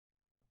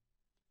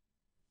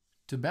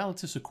To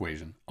balance this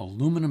equation,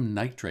 aluminum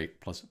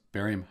nitrate plus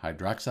barium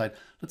hydroxide,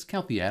 let's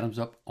count the atoms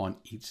up on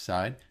each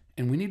side.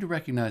 And we need to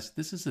recognize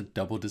this is a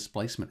double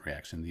displacement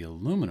reaction. The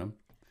aluminum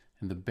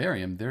and the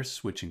barium, they're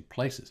switching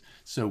places.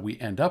 So we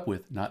end up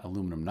with not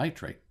aluminum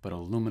nitrate, but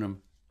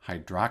aluminum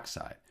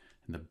hydroxide.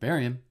 And the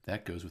barium,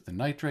 that goes with the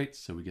nitrate,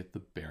 so we get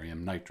the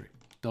barium nitrate.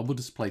 Double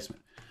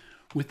displacement.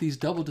 With these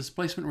double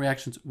displacement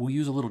reactions, we'll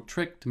use a little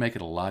trick to make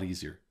it a lot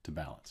easier to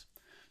balance.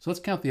 So let's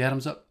count the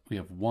atoms up. We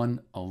have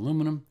one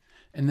aluminum,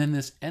 and then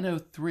this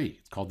NO3,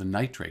 it's called the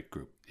nitrate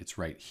group. It's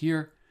right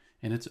here,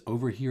 and it's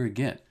over here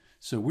again.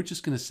 So we're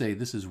just going to say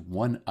this is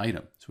one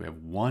item. So we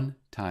have 1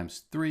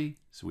 times 3,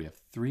 so we have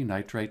 3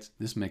 nitrates.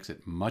 This makes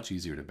it much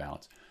easier to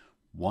balance.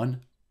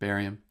 1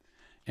 barium,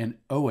 and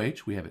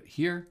OH, we have it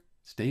here,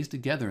 stays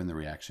together in the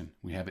reaction.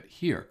 We have it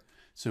here.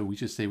 So we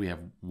just say we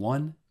have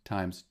 1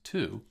 times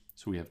 2,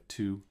 so we have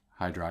 2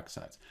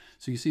 hydroxides.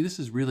 So you see, this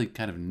is really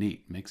kind of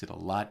neat. Makes it a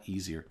lot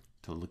easier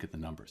to look at the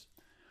numbers.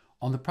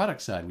 On the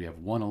product side, we have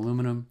 1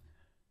 aluminum,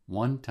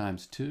 1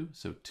 times 2,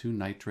 so 2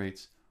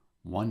 nitrates,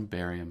 1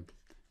 barium,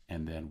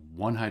 and then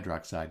 1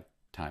 hydroxide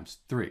times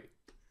 3.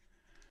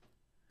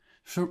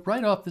 So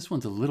right off, this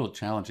one's a little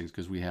challenging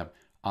because we have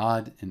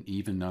odd and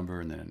even number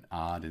and then an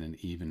odd and an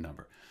even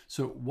number.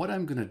 So what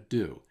I'm going to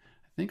do,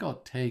 I think I'll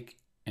take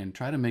and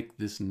try to make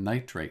this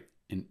nitrate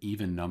an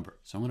even number.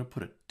 So I'm going to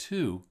put a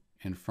 2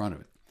 in front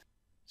of it.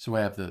 So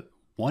I have the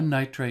 1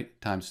 nitrate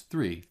times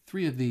 3,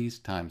 3 of these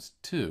times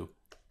 2.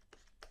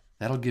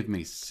 That'll give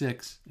me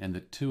 6, and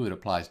the 2, it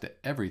applies to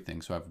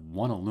everything. So I have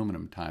 1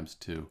 aluminum times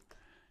 2.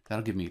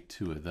 That'll give me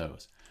 2 of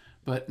those.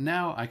 But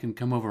now I can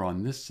come over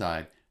on this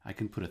side. I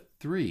can put a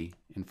 3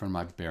 in front of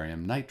my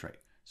barium nitrate.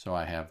 So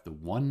I have the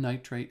 1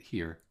 nitrate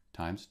here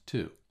times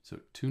 2.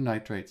 So 2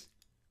 nitrates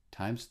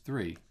times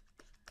 3.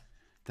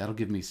 That'll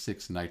give me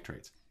 6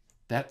 nitrates.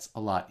 That's a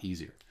lot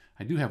easier.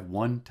 I do have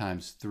 1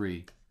 times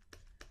 3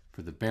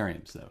 for the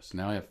bariums though. So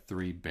now I have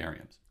 3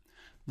 bariums.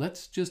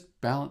 Let's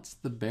just balance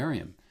the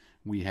barium.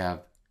 We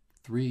have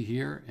 3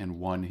 here and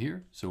 1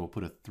 here. So we'll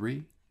put a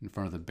 3 in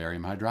front of the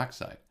barium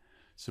hydroxide.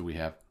 So we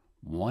have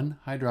 1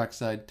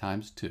 hydroxide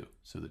times 2.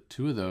 So the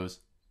 2 of those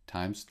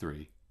times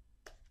 3.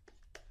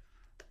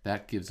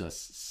 That gives us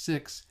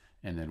 6.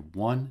 And then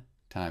 1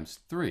 times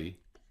 3.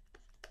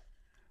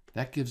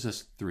 That gives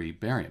us 3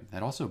 barium.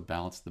 That also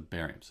balanced the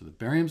barium. So the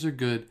bariums are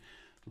good.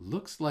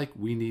 Looks like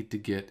we need to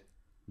get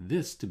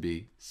this to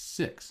be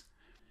 6.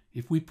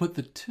 If we put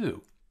the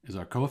 2 as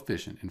our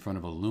coefficient in front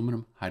of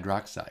aluminum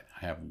hydroxide,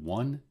 I have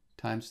 1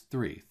 times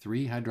 3.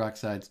 3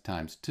 hydroxides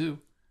times 2.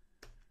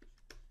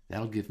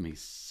 That'll give me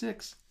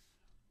 6.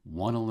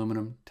 1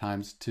 aluminum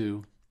times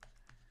 2.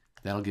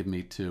 That'll give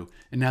me 2.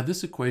 And now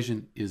this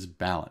equation is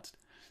balanced.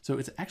 So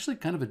it's actually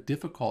kind of a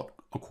difficult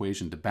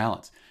equation to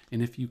balance.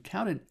 And if you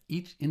counted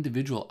each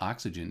individual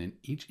oxygen and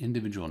each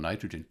individual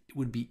nitrogen, it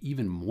would be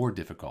even more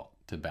difficult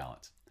to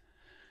balance.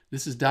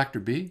 This is Dr.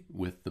 B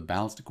with the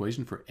balanced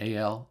equation for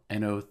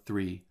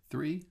AlNO3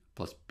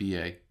 plus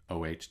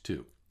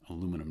BaOH2,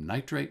 aluminum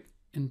nitrate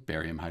and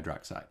barium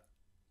hydroxide.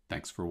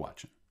 Thanks for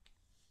watching.